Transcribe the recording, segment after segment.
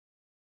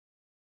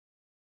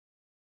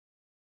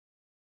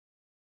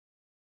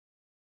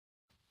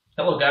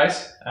Hello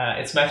guys,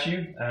 it's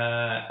Matthew.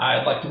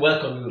 I'd like to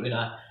welcome you in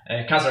a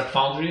Kazakh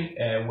foundry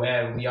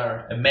where we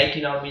are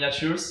making our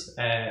miniatures,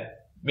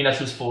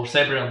 miniatures for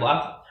Saber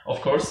Blood,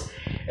 of course,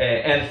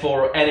 and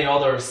for any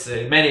others,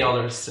 many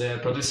others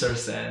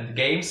producers and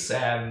games.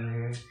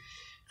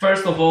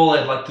 First of all,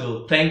 I'd like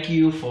to thank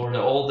you for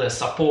all the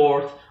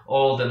support,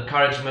 all the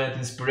encouragement,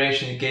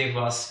 inspiration you gave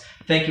us.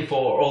 Thank you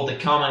for all the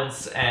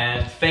comments,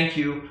 and thank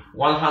you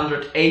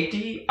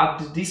 180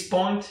 at this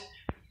point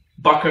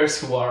backers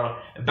who are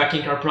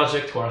backing our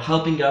project, who are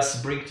helping us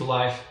bring to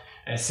life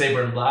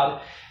Saber Blood.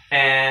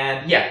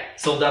 And yeah,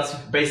 so that's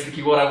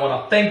basically what I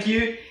want to thank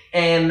you.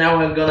 And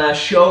now I'm gonna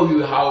show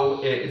you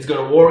how it's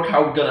gonna work,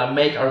 how we're gonna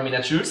make our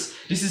miniatures.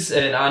 This is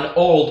an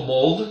old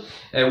mold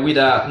with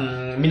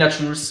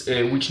miniatures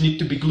which need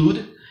to be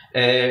glued.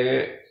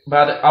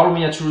 But our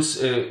miniatures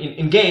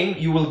in game,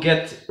 you will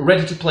get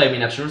ready to play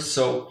miniatures.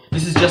 So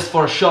this is just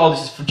for a show,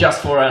 this is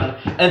just for an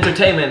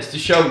entertainment to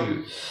show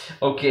you.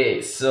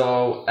 Okay,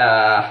 so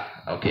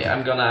okay,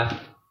 I'm gonna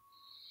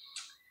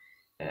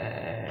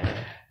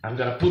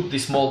put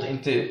this mold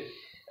into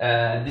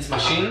this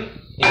machine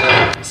in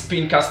a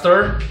spin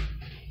caster,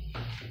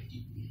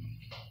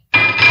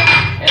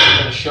 and I'm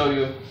gonna show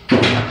you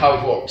how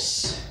it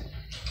works.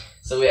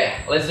 So yeah,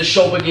 let's the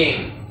show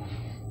begin.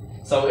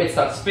 So it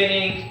starts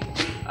spinning.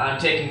 I'm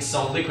taking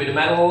some liquid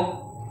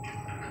metal.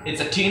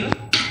 It's a tin.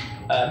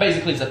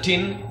 Basically, it's a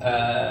tin,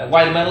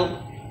 white metal.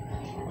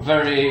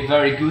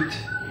 Very good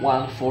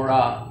one for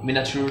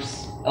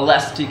miniatures,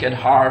 elastic and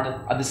hard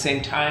at the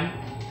same time.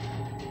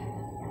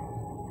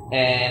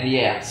 And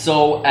yeah,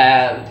 so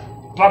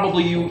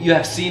probably you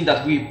have seen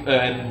that we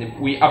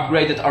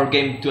upgraded our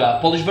game to a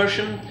Polish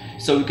version,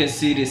 so you can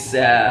see these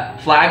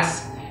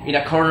flags in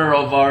a corner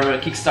of our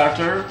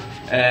Kickstarter,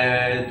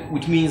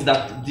 which means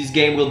that this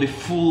game will be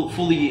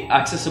fully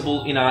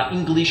accessible in an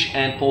English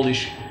and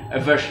Polish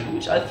version,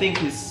 which I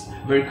think is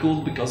very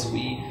cool because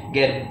we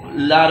get a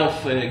lot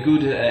of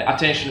good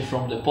attention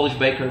from the Polish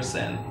bakers,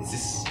 and this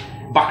is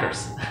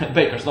backers,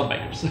 bakers, not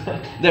bakers.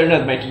 They're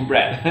not making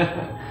bread.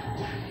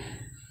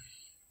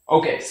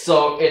 Okay,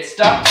 so it's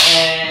done,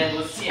 and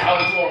let's see how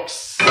it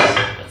works.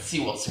 Let's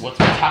see what's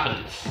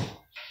happening.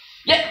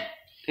 Yeah,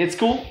 it's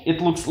cool.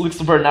 It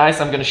looks very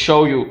nice. I'm gonna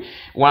show you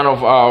one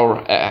of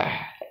our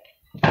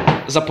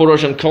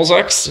Zaporozhian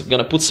Cossacks. I'm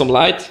gonna put some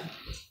light.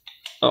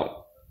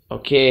 Oh,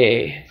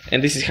 okay,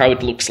 and this is how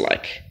it looks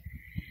like.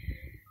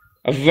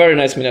 A very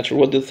nice miniature.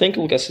 What do you think,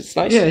 Lucas? It's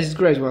nice. Yeah, it's a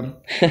great one.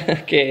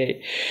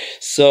 Okay,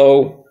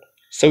 so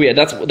yeah,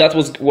 that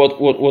was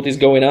what is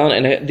going on,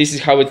 and this is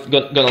how it's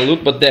gonna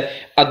look. But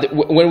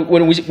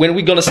when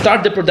we're gonna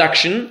start the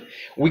production,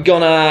 we're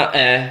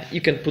gonna you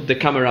can put the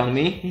camera on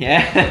me,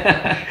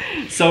 yeah.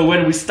 So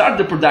when we start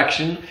the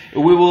production,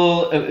 we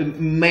will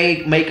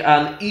make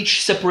an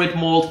each separate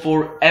mold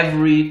for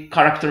every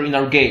character in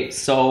our game.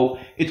 So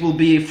it will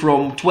be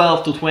from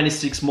 12 to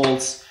 26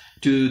 molds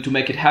to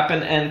make it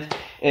happen, and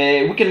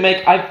we can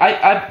make.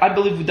 I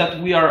believe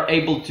that we are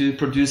able to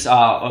produce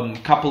a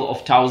couple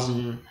of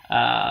thousand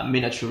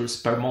miniatures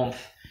per month.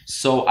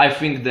 So I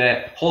think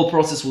the whole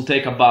process will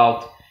take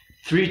about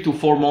 3 to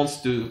 4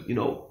 months to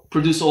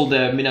produce all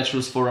the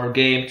miniatures for our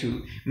game,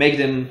 to make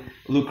them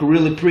look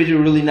really pretty,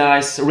 really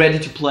nice, ready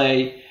to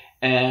play,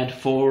 and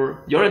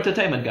for your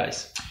entertainment,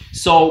 guys.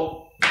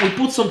 So we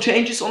put some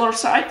changes on our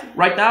site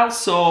right now,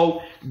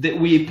 so that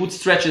we put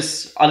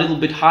stretches a little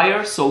bit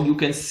higher, so you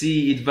can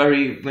see it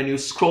when you're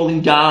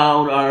scrolling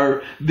down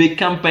our big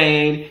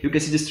campaign, you can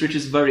see the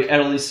stretches very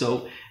early,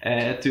 so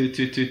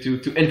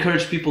to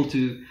encourage people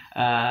to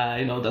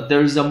that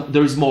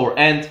there is more.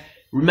 And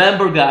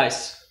remember,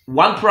 guys,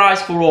 one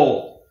price for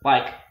all.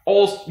 Like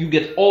you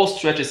get all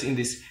stretches in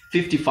this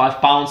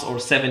 55 pounds or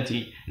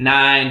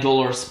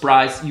 $79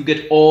 price. You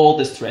get all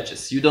the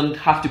stretches. You don't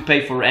have to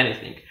pay for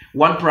anything.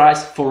 One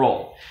price for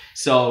all.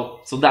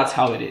 So that's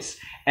how it is.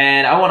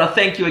 And I want to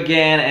thank you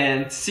again,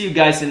 and see you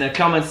guys in the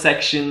comment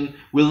section.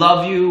 We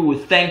love you, we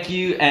thank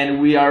you, and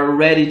we are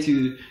ready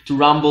to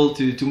rumble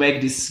to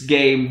make this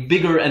game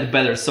bigger and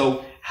better.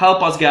 So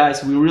help us,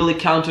 guys. We really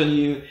count on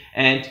you,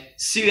 and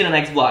see you in the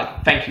next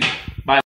vlog. Thank you.